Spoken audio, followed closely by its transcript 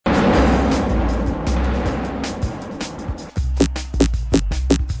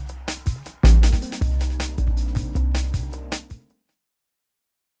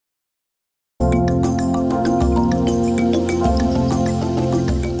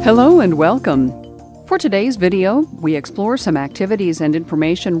Hello and welcome. For today's video, we explore some activities and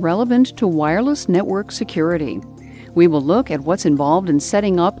information relevant to wireless network security. We will look at what's involved in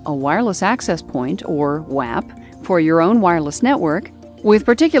setting up a wireless access point, or WAP, for your own wireless network, with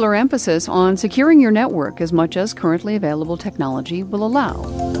particular emphasis on securing your network as much as currently available technology will allow.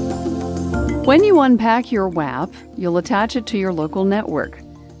 When you unpack your WAP, you'll attach it to your local network.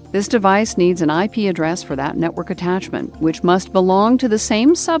 This device needs an IP address for that network attachment, which must belong to the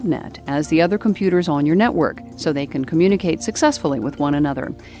same subnet as the other computers on your network, so they can communicate successfully with one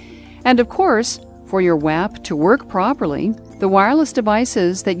another. And of course, for your WAP to work properly, the wireless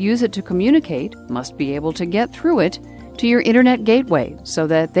devices that use it to communicate must be able to get through it to your Internet gateway so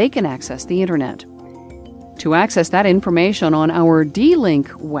that they can access the Internet. To access that information on our D-Link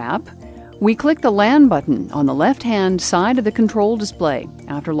WAP, we click the LAN button on the left-hand side of the control display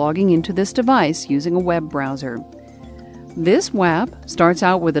after logging into this device using a web browser. This WAP starts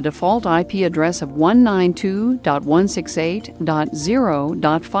out with a default IP address of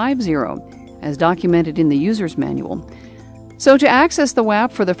 192.168.0.50, as documented in the user's manual. So to access the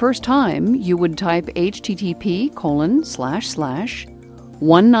WAP for the first time, you would type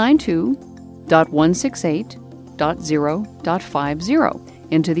http://192.168.0.50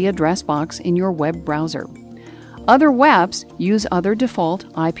 into the address box in your web browser. Other WAPs use other default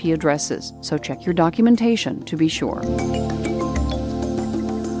IP addresses, so check your documentation to be sure.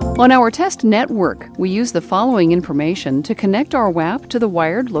 On our test network, we use the following information to connect our WAP to the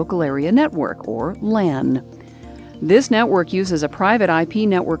Wired Local Area Network, or LAN. This network uses a private IP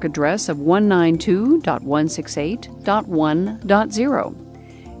network address of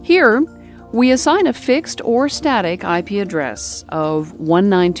 192.168.1.0. Here, we assign a fixed or static IP address of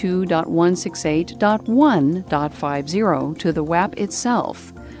 192.168.1.50 to the WAP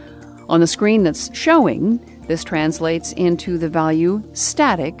itself. On the screen that's showing, this translates into the value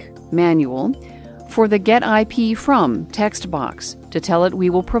static manual for the Get IP From text box to tell it we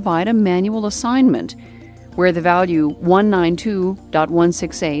will provide a manual assignment where the value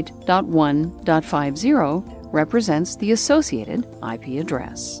 192.168.1.50 represents the associated IP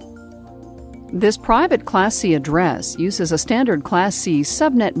address. This private Class C address uses a standard Class C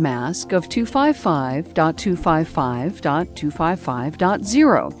subnet mask of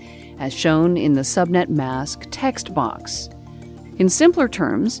 255.255.255.0, as shown in the subnet mask text box. In simpler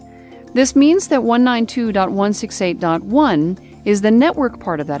terms, this means that 192.168.1 is the network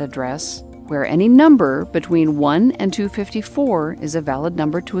part of that address, where any number between 1 and 254 is a valid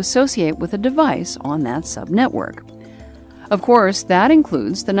number to associate with a device on that subnetwork. Of course, that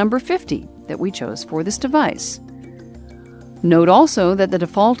includes the number 50 that we chose for this device. Note also that the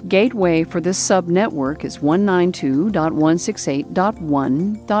default gateway for this subnetwork is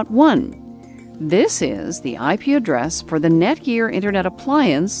 192.168.1.1. This is the IP address for the Netgear Internet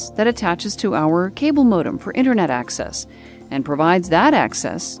appliance that attaches to our cable modem for Internet access and provides that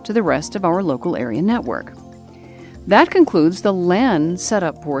access to the rest of our local area network. That concludes the LAN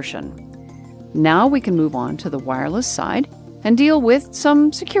setup portion. Now we can move on to the wireless side and deal with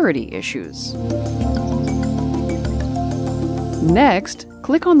some security issues. Next,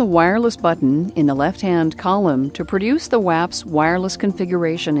 click on the Wireless button in the left-hand column to produce the WAP's wireless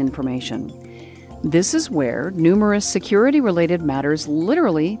configuration information. This is where numerous security-related matters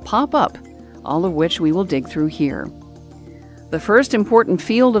literally pop up, all of which we will dig through here. The first important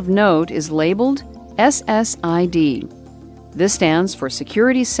field of note is labeled SSID. This stands for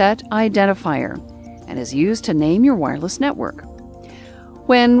Security Set Identifier and is used to name your wireless network.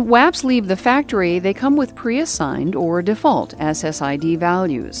 When WAPs leave the factory, they come with pre-assigned or default SSID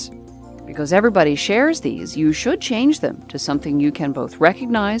values. Because everybody shares these, you should change them to something you can both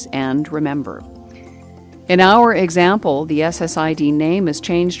recognize and remember. In our example, the SSID name is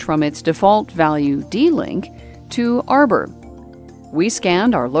changed from its default value D-Link to Arbor. We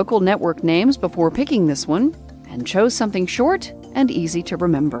scanned our local network names before picking this one and chose something short and easy to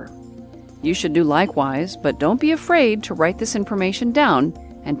remember. You should do likewise, but don't be afraid to write this information down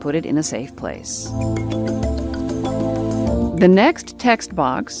and put it in a safe place. The next text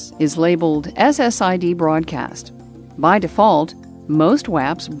box is labeled SSID Broadcast. By default, most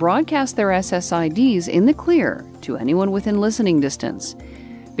WAPs broadcast their SSIDs in the clear to anyone within listening distance.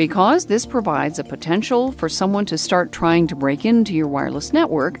 Because this provides a potential for someone to start trying to break into your wireless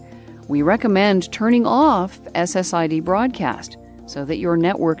network, we recommend turning off SSID Broadcast so that your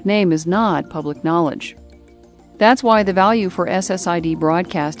network name is not public knowledge. That's why the value for SSID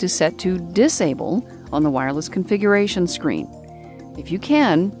Broadcast is set to Disable on the wireless configuration screen. If you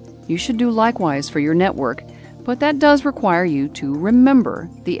can, you should do likewise for your network, but that does require you to remember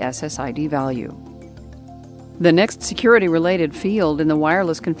the SSID value. The next security-related field in the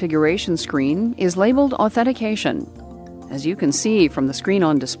wireless configuration screen is labeled Authentication. As you can see from the screen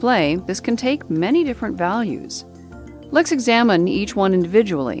on display, this can take many different values. Let's examine each one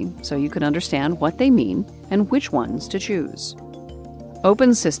individually so you can understand what they mean and which ones to choose.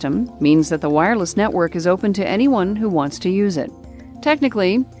 Open system means that the wireless network is open to anyone who wants to use it.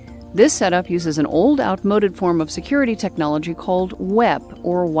 Technically, this setup uses an old, outmoded form of security technology called WEP,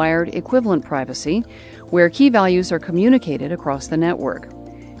 or Wired Equivalent Privacy, where key values are communicated across the network.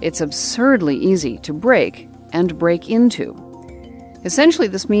 It's absurdly easy to break and break into. Essentially,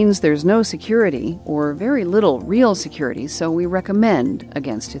 this means there's no security, or very little real security, so we recommend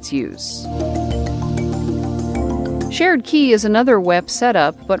against its use. Shared key is another WEP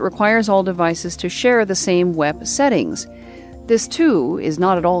setup, but requires all devices to share the same WEP settings. This, too, is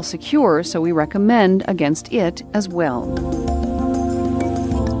not at all secure, so we recommend against it as well.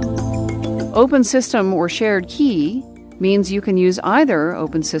 Open system or shared key means you can use either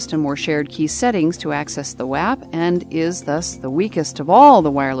open system or shared key settings to access the WAP and is thus the weakest of all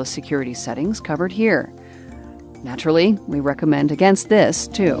the wireless security settings covered here. Naturally, we recommend against this,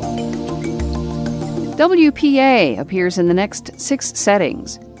 too. WPA appears in the next 6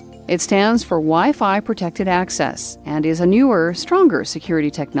 settings. It stands for Wi-Fi Protected Access and is a newer, stronger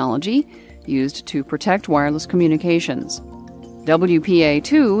security technology used to protect wireless communications.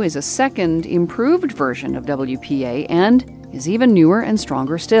 WPA2 is a second, improved version of WPA and is even newer and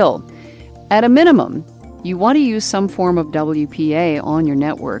stronger still. At a minimum, you want to use some form of WPA on your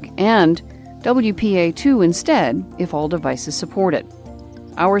network and WPA2 instead if all devices support it.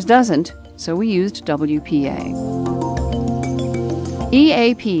 Ours doesn't, so we used WPA.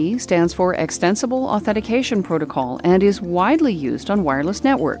 EAP stands for Extensible Authentication Protocol and is widely used on wireless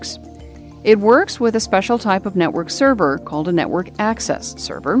networks. It works with a special type of network server called a Network Access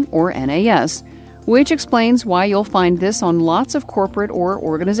Server, or NAS, which explains why you'll find this on lots of corporate or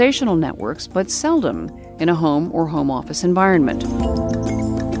organizational networks, but seldom in a home or home office environment.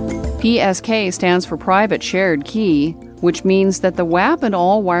 PSK stands for Private Shared Key, which means that the WAP and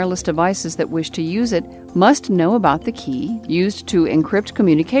all wireless devices that wish to use it must know about the key used to encrypt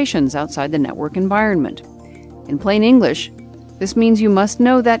communications outside the network environment. In plain English, this means you must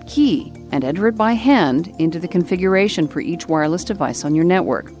know that key and enter it by hand into the configuration for each wireless device on your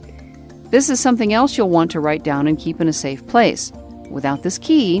network. This is something else you'll want to write down and keep in a safe place. Without this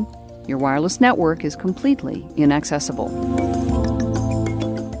key, your wireless network is completely inaccessible.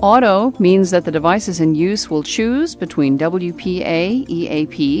 Auto means that the devices in use will choose between WPA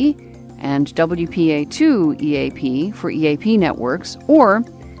EAP and WPA2 EAP for EAP networks, or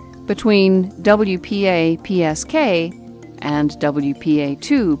between WPA PSK and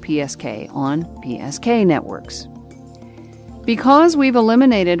WPA2 PSK on PSK networks. Because we've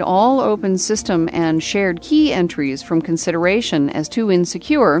eliminated all open system and shared key entries from consideration as too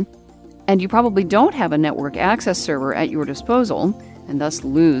insecure, and you probably don't have a network access server at your disposal, and thus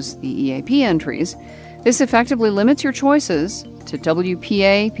lose the EAP entries, this effectively limits your choices to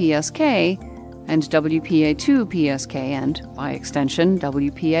WPA PSK and WPA2 PSK and, by extension,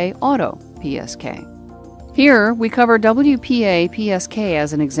 WPA Auto PSK. Here, we cover WPA PSK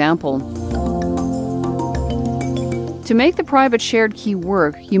as an example. To make the private shared key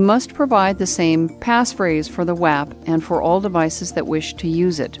work, you must provide the same passphrase for the WAP and for all devices that wish to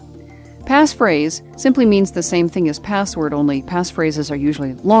use it. Passphrase simply means the same thing as password, only passphrases are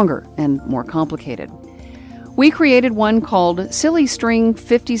usually longer and more complicated. We created one called Silly String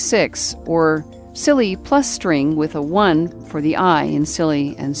 56, or Silly plus string with a 1 for the I in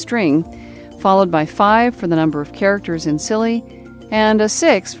silly and string, followed by 5 for the number of characters in silly, and a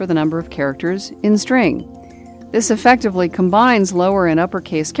 6 for the number of characters in string. This effectively combines lower and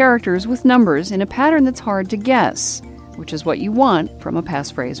uppercase characters with numbers in a pattern that's hard to guess, which is what you want from a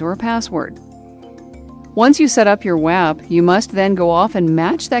passphrase or a password. Once you set up your WAP, you must then go off and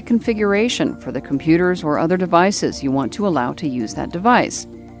match that configuration for the computers or other devices you want to allow to use that device.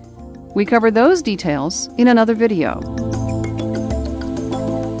 We cover those details in another video.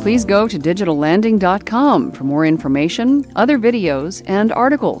 Please go to digitallanding.com for more information, other videos, and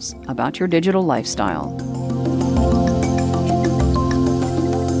articles about your digital lifestyle.